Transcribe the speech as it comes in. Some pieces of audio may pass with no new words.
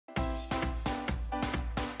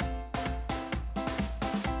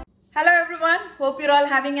Hello everyone, hope you're all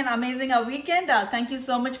having an amazing weekend. Thank you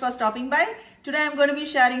so much for stopping by. Today I'm going to be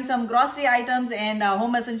sharing some grocery items and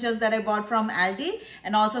home essentials that I bought from Aldi,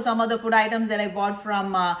 and also some of the food items that I bought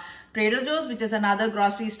from Trader Joe's, which is another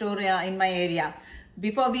grocery store in my area.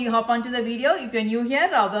 Before we hop onto the video, if you're new here,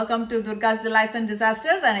 welcome to Durga's Delights and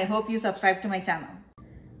Disasters, and I hope you subscribe to my channel.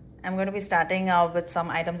 I'm going to be starting with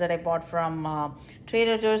some items that I bought from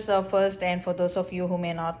Trader Joe's first. And for those of you who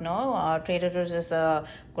may not know, Trader Joe's is a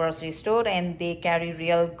grocery store and they carry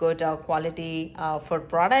real good quality food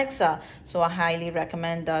products. So I highly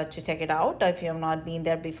recommend to check it out if you have not been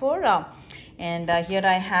there before. And here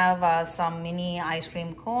I have some mini ice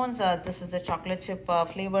cream cones. This is the chocolate chip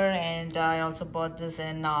flavor, and I also bought this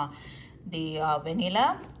in the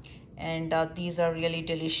vanilla, and these are really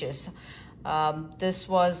delicious. This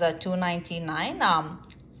was $2.99.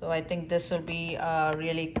 So I think this will be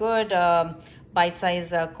really good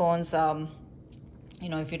bite-sized cones, you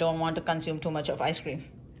know, if you don't want to consume too much of ice cream.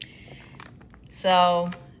 So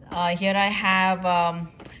here I have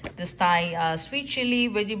this Thai sweet chili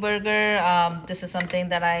veggie burger. This is something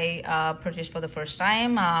that I purchased for the first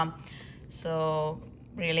time. So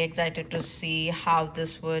really excited to see how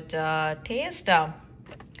this would taste.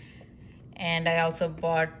 And I also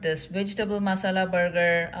bought this vegetable masala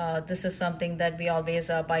burger. This is something that we always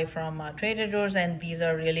buy from Trader Joe's, and these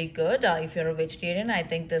are really good. If you're a vegetarian, I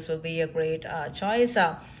think this will be a great choice.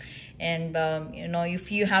 And you know,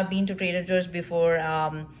 if you have been to Trader Joe's before,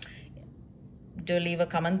 do leave a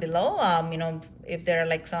comment below. You know, if there are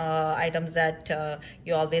like some items that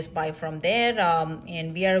you always buy from there.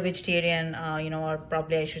 And we are a vegetarian, you know, or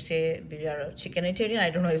probably I should say we are a chickenitarian. I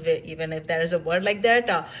don't know if even if there is a word like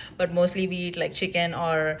that, but mostly we eat like chicken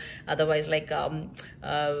or otherwise like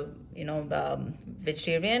you know,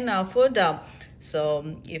 vegetarian food.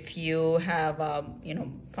 So if you have you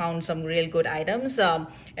know, found some real good items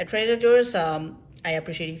at Trader Joe's, I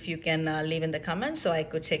appreciate if you can leave in the comments so I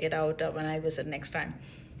could check it out when I visit next time.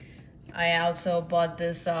 I also bought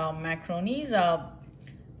this macaroons.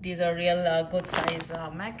 These are real good size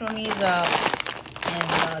macaroons,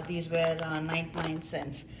 and these were 99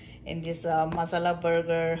 cents. In this masala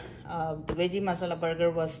burger, the veggie masala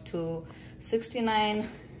burger was $2.69,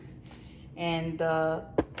 and the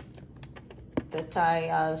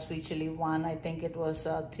Thai sweet chili one, I think it was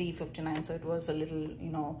 $3.59, so it was a little, you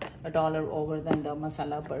know, $1 over than the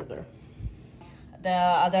masala burger. The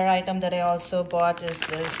other item that I also bought is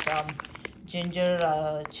this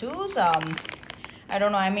ginger chews. I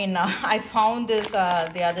don't know, I mean, I found this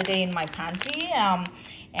the other day in my pantry,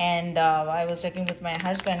 and I was checking with my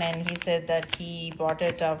husband, and he said that he bought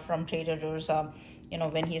it from Trader Joe's, you know,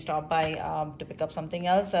 when he stopped by to pick up something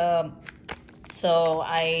else. So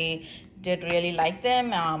I did really like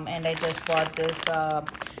them, and I just bought this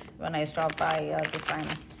when I stopped by this time.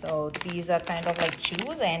 So these are kind of like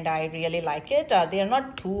chews, and I really like it. They are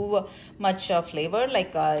not too much flavor,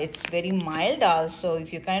 like it's very mild. So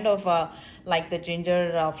if you kind of like the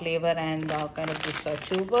ginger flavor and kind of this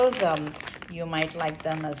chewables, you might like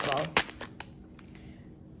them as well.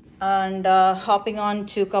 And hopping on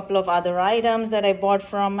to a couple of other items that I bought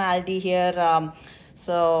from Aldi here.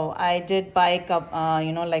 So I did buy,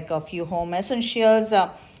 you know, like a few home essentials,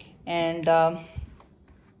 and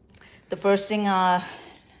the first thing,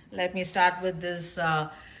 let me start with this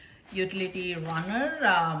utility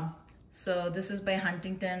runner. So this is by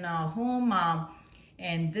Huntington Home,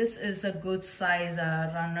 and this is a good size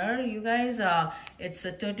runner, you guys. It's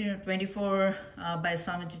a 13-24 by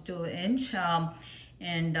 72 inch.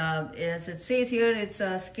 And as it says here, it's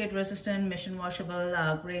a skid resistant, machine washable,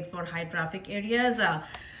 great for high traffic areas.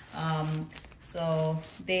 So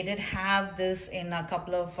they did have this in a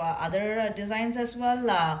couple of other designs as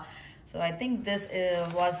well. So I think this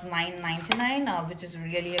was $9.99, which is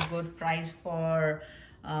really a good price for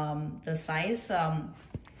the size. So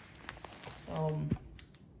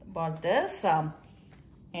bought this,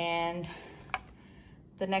 and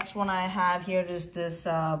the next one I have here is this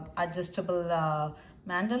adjustable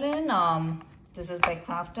mandolin. This is by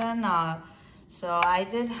Crafton. So I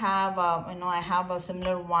did have, you know, I have a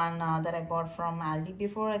similar one that I bought from Aldi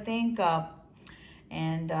before, I think,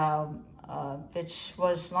 and which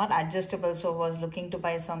was not adjustable. So was looking to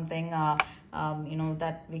buy something, you know,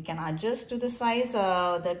 that we can adjust to the size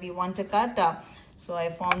that we want to cut. So I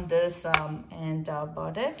found this and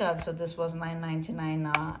bought it. So this was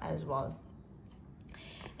 $9.99 as well.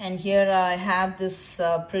 And here I have this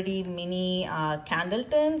pretty mini candle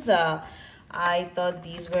tins. I thought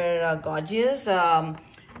these were gorgeous. As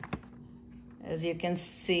you can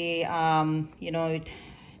see, you know, it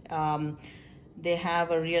They have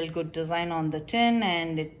a real good design on the tin,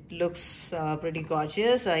 and it looks pretty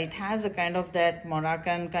gorgeous. It has a kind of that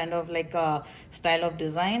Moroccan kind of like a style of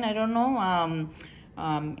design, I don't know.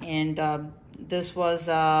 This was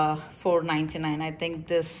 $4.99. I think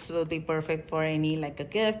this will be perfect for any like a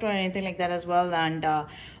gift or anything like that as well, and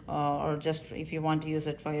or just if you want to use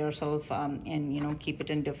it for yourself, and you know, keep it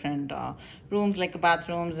in different rooms like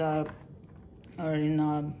bathrooms or in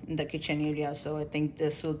the kitchen area. So I think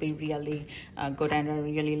this will be really good, and I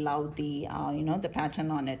really love the you know, the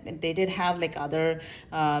pattern on it. They did have like other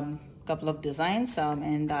couple of designs,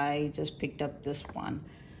 and I just picked up this one.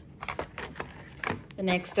 The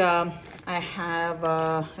next I have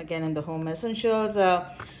again in the home essentials,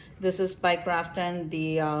 this is by Crafton,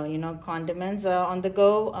 the you know, condiments on the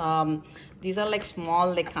go. These are like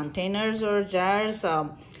small like containers or jars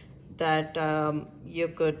that you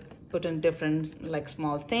could put in different like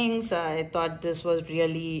small things. I thought this was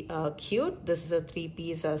really cute. This is a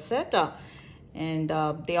 3-piece set, and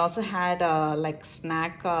they also had like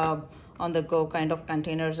snack on the go kind of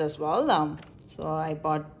containers as well. So I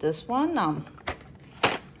bought this one,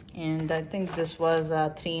 and I think this was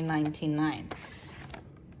 $3.99.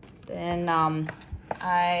 Then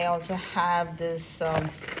I also have this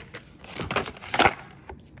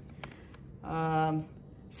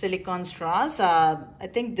silicone straws. I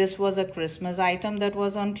think this was a Christmas item that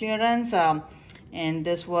was on clearance, and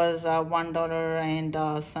this was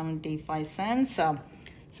 $1.75.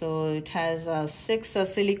 So it has 6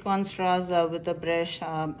 silicone straws with a brush.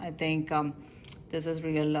 I think this is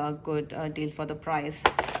real good deal for the price.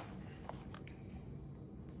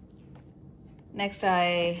 Next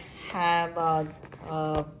I have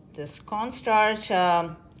this cornstarch.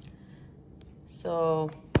 So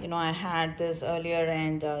you know, I had this earlier,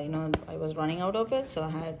 and you know, I was running out of it, so I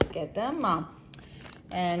had to get them.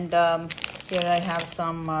 And here I have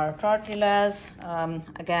some tortillas.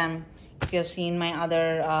 Again, if you've seen my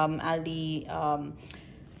other Aldi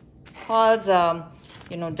hauls,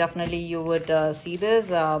 you know, definitely you would see this.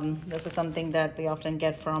 This is something that we often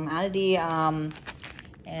get from Aldi,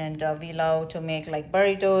 and we love to make like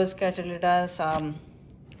burritos, quesadillas.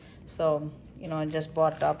 So you know, I just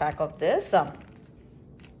bought a pack of this.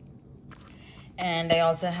 And I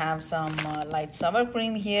also have some light sour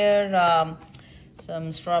cream here,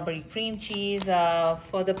 some strawberry cream cheese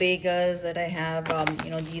for the bagels that I have.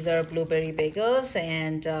 You know, these are blueberry bagels,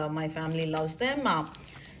 and my family loves them.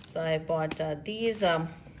 So I bought these,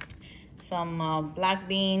 some black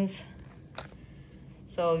beans.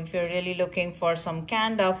 So if you're really looking for some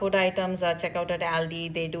canned food items, check out at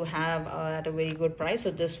Aldi. They do have at a very good price. So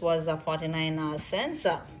this was 49 cents.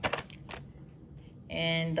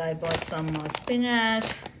 And I bought some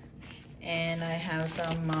spinach, and I have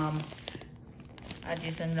some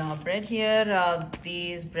artisan bread here.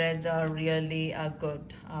 These breads are really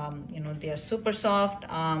good. You know, they are super soft.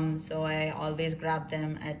 So I always grab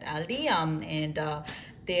them at Aldi, and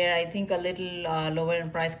they're, I think, a little lower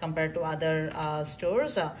in price compared to other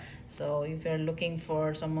stores. So if you're looking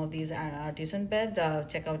for some of these artisan bread,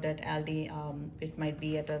 check out that Aldi, which might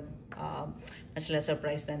be at a much lesser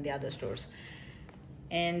price than the other stores.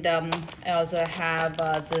 And I also have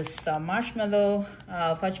this marshmallow,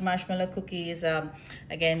 fudge marshmallow cookies.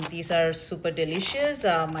 Again, these are super delicious.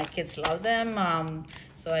 My kids love them.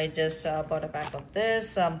 So I just bought a pack of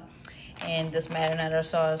this. And this marinara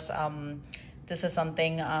sauce. This is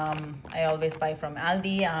something I always buy from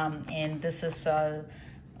Aldi. And this is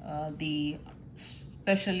the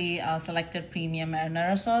specially selected premium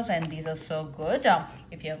marinara sauce. And these are so good.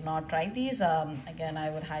 If you have not tried these, again, I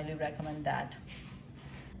would highly recommend that.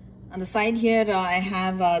 On the side here, I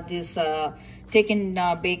have this take and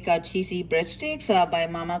bake cheesy breadsticks by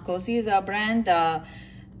Mama Cosie's brand.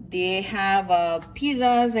 They have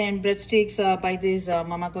pizzas and breadsticks by this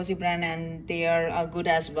Mama Cosie brand, and they are good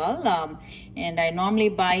as well. And I normally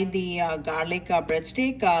buy the garlic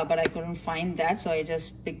breadstick, but I couldn't find that, so I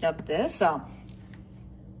just picked up this.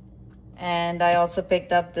 And I also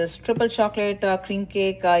picked up this triple chocolate cream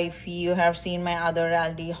cake. If you have seen my other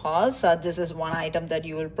Aldi hauls, this is one item that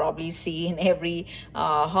you will probably see in every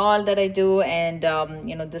haul that I do. And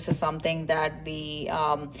you know, this is something that we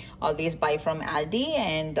always buy from Aldi,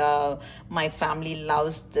 and my family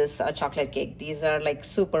loves this chocolate cake. These are like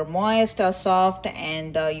super moist, soft,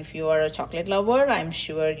 and if you are a chocolate lover, I'm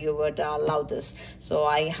sure you would love this. So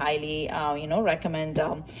I highly you know, recommend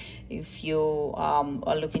if you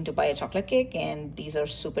are looking to buy a chocolate cake, and these are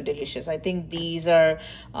super delicious. I think these are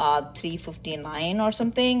 $3.59 or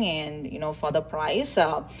something, and you know, for the price,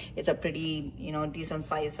 it's a pretty, you know, decent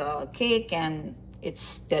size cake, and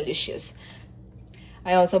it's delicious.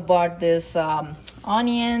 I also bought this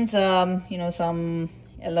onions, you know, some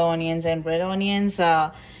yellow onions and red onions.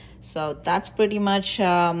 So that's pretty much,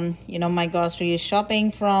 you know, my grocery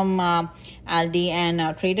shopping from Aldi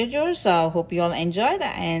and Trader Joe. So hope you all enjoyed,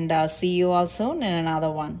 and see you all soon in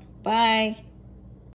another one. Bye.